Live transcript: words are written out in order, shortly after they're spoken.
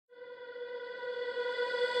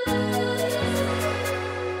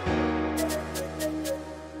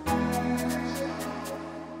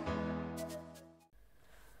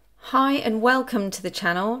Hi and welcome to the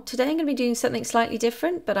channel. Today I'm going to be doing something slightly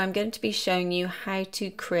different, but I'm going to be showing you how to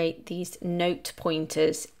create these note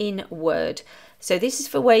pointers in Word. So this is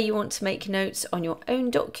for where you want to make notes on your own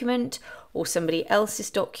document or somebody else's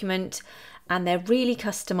document, and they're really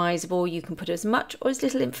customizable. You can put as much or as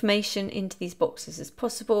little information into these boxes as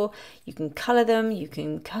possible. You can color them, you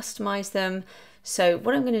can customize them. So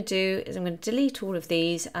what I'm going to do is I'm going to delete all of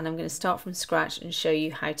these and I'm going to start from scratch and show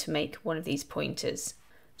you how to make one of these pointers.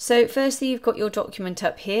 So firstly, you've got your document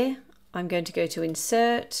up here. I'm going to go to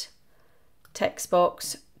Insert, Text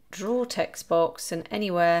Box, Draw Text Box, and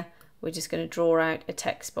anywhere we're just going to draw out a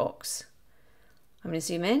text box. I'm going to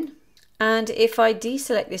zoom in. And if I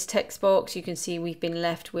deselect this text box, you can see we've been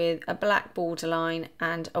left with a black borderline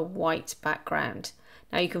and a white background.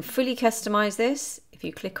 Now you can fully customize this if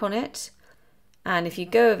you click on it. And if you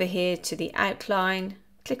go over here to the outline,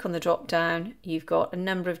 click on the drop down, you've got a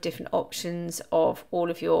number of different options of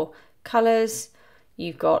all of your colours.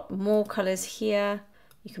 You've got more colours here.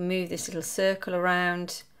 You can move this little circle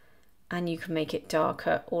around and you can make it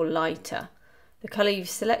darker or lighter. The colour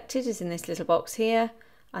you've selected is in this little box here,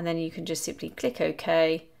 and then you can just simply click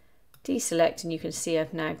OK, deselect, and you can see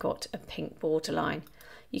I've now got a pink borderline.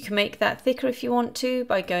 You can make that thicker if you want to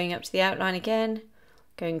by going up to the outline again,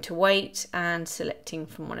 going to weight and selecting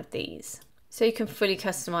from one of these. So you can fully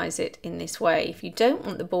customize it in this way. If you don't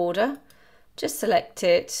want the border, just select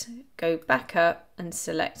it, go back up and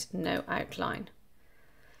select no outline.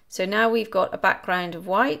 So now we've got a background of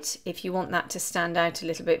white. If you want that to stand out a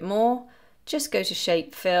little bit more, just go to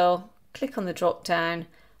Shape Fill, click on the drop down,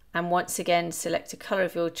 and once again select a color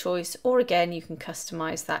of your choice, or again you can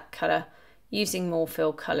customize that color using more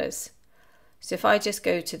fill colors. So if I just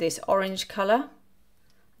go to this orange color,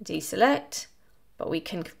 deselect, but we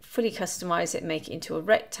can fully customize it, make it into a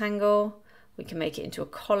rectangle, we can make it into a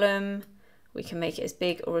column, we can make it as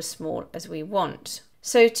big or as small as we want.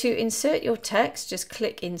 So to insert your text, just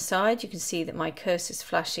click inside. You can see that my cursor is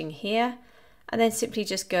flashing here, and then simply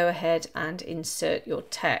just go ahead and insert your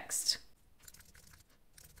text.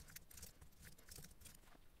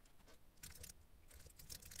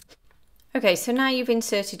 Okay, so now you've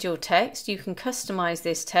inserted your text, you can customize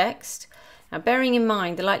this text. Now, bearing in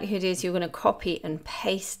mind, the likelihood is you're going to copy and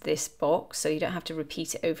paste this box, so you don't have to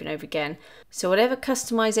repeat it over and over again. So whatever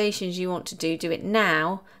customizations you want to do, do it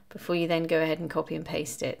now before you then go ahead and copy and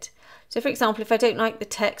paste it. So for example, if I don't like the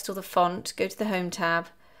text or the font, go to the Home tab,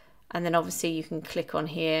 and then obviously you can click on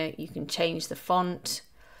here, you can change the font,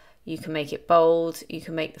 you can make it bold, you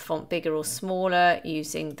can make the font bigger or smaller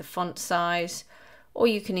using the font size, or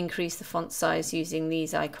you can increase the font size using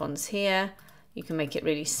these icons here. You can make it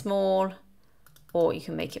really small, or you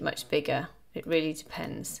can make it much bigger. It really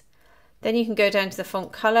depends. Then you can go down to the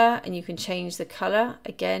font color and you can change the color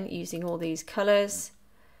again using all these colors.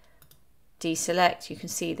 Deselect, you can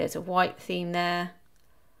see there's a white theme there.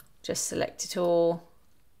 Just select it all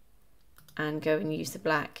and go and use the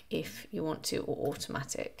black if you want to, or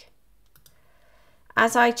automatic.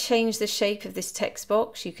 As I change the shape of this text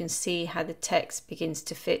box, you can see how the text begins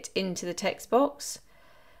to fit into the text box.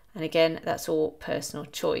 And again, that's all personal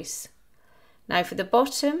choice. Now for the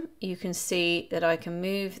bottom, you can see that I can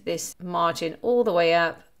move this margin all the way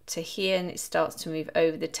up to here, and it starts to move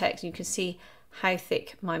over the text. You can see how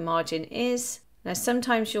thick my margin is. Now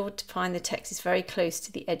sometimes you'll find the text is very close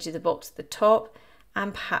to the edge of the box at the top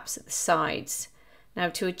and perhaps at the sides. Now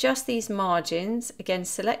to adjust these margins, again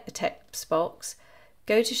select the text box,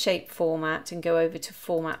 go to Shape Format and go over to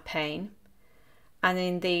Format Pane. And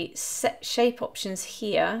in the set shape options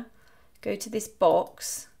here, go to this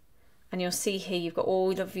box, and you'll see here you've got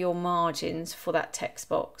all of your margins for that text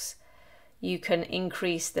box. You can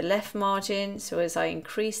increase the left margin, so as I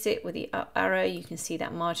increase it with the up arrow, you can see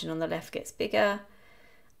that margin on the left gets bigger.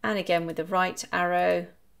 And again with the right arrow,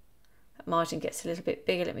 that margin gets a little bit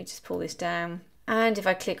bigger. Let me just pull this down. And if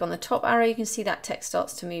I click on the top arrow, you can see that text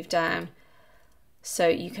starts to move down. So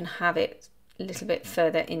you can have it a little bit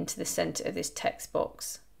further into the center of this text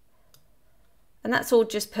box. And that's all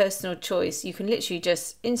just personal choice. You can literally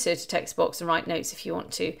just insert a text box and write notes if you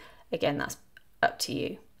want to. Again, that's up to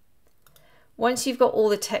you. Once you've got all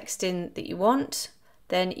the text in that you want,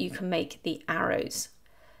 then you can make the arrows.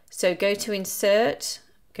 So go to Insert,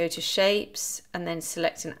 go to Shapes, and then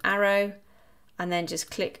select an arrow, and then just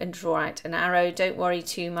click and draw out an arrow. Don't worry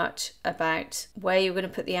too much about where you're going to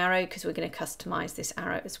put the arrow, because we're going to customize this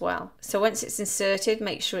arrow as well. So once it's inserted,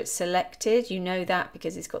 make sure it's selected. You know that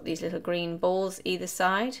because it's got these little green balls either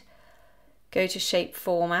side. Go to Shape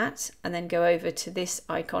Format and then go over to this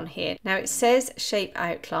icon here. Now it says Shape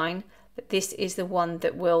Outline, but this is the one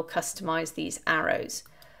that will customize these arrows.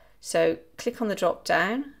 So click on the drop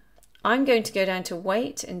down I'm going to go down to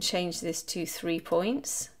weight and change this to 3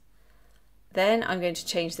 points. Then I'm going to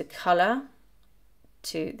change the color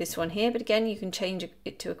to this one here, but again you can change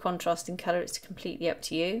it to a contrasting color, it's completely up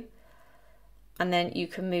to you. And then you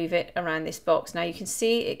can move it around this box. Now you can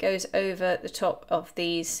see it goes over the top of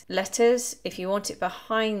these letters. If you want it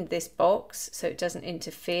behind this box so it doesn't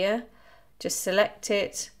interfere, just select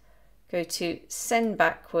it, go to send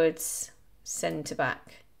backwards, send to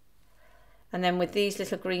back. And then with these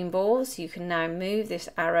little green balls you can now move this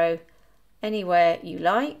arrow anywhere you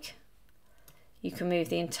like. You can move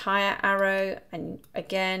the entire arrow, and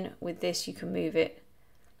again with this you can move it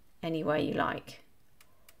anywhere you like.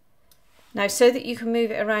 Now, so that you can move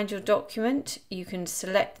it around your document, you can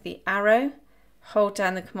select the arrow, hold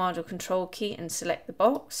down the Command or Control key and select the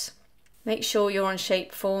box. Make sure you're on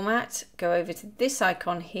shape format, go over to this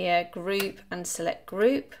icon here, group, and select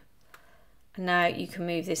group. And now you can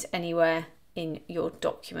move this anywhere in your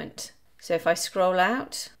document. So if I scroll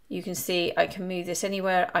out, you can see I can move this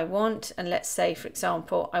anywhere I want. And let's say, for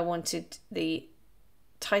example, I wanted the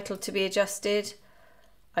title to be adjusted.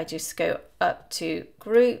 I just go up to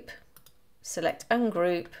group, select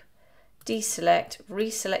ungroup, deselect,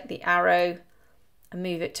 reselect the arrow and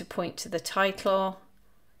move it to point to the title.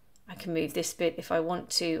 I can move this bit if I want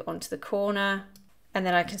to onto the corner, and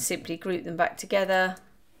then I can simply group them back together.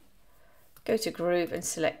 Go to group and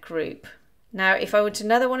select group. Now if I want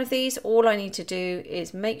another one of these, all I need to do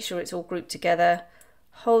is make sure it's all grouped together,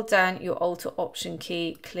 hold down your Alt or Option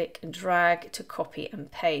key, click and drag to copy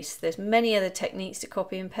and paste. There's many other techniques to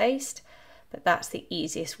copy and paste, but that's the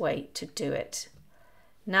easiest way to do it.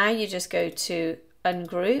 Now you just go to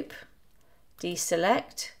ungroup,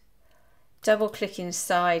 deselect, double click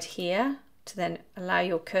inside here to then allow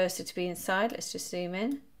your cursor to be inside. Let's just zoom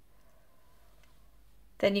in.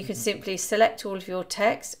 Then you can simply select all of your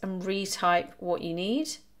text and retype what you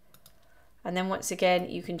need. And then once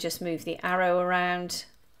again, you can just move the arrow around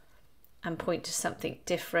and point to something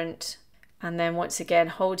different. And then once again,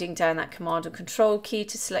 holding down that Command or Control key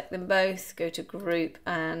to select them both, go to group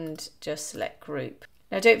and just select group.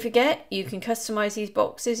 Now don't forget, you can customize these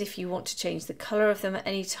boxes if you want to change the color of them at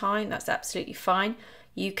any time, that's absolutely fine.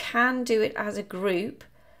 You can do it as a group.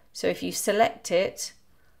 So if you select it,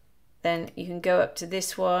 then you can go up to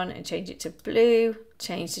this one and change it to blue,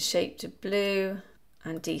 change the shape to blue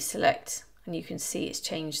and deselect. And you can see it's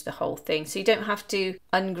changed the whole thing. So you don't have to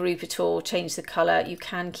ungroup at all, change the color. You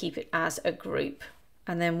can keep it as a group.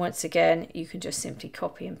 And then once again, you can just simply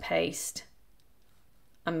copy and paste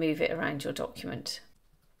and move it around your document.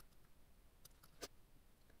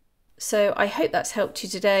 So I hope that's helped you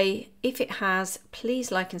today. If it has,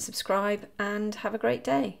 please like and subscribe and have a great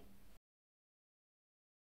day.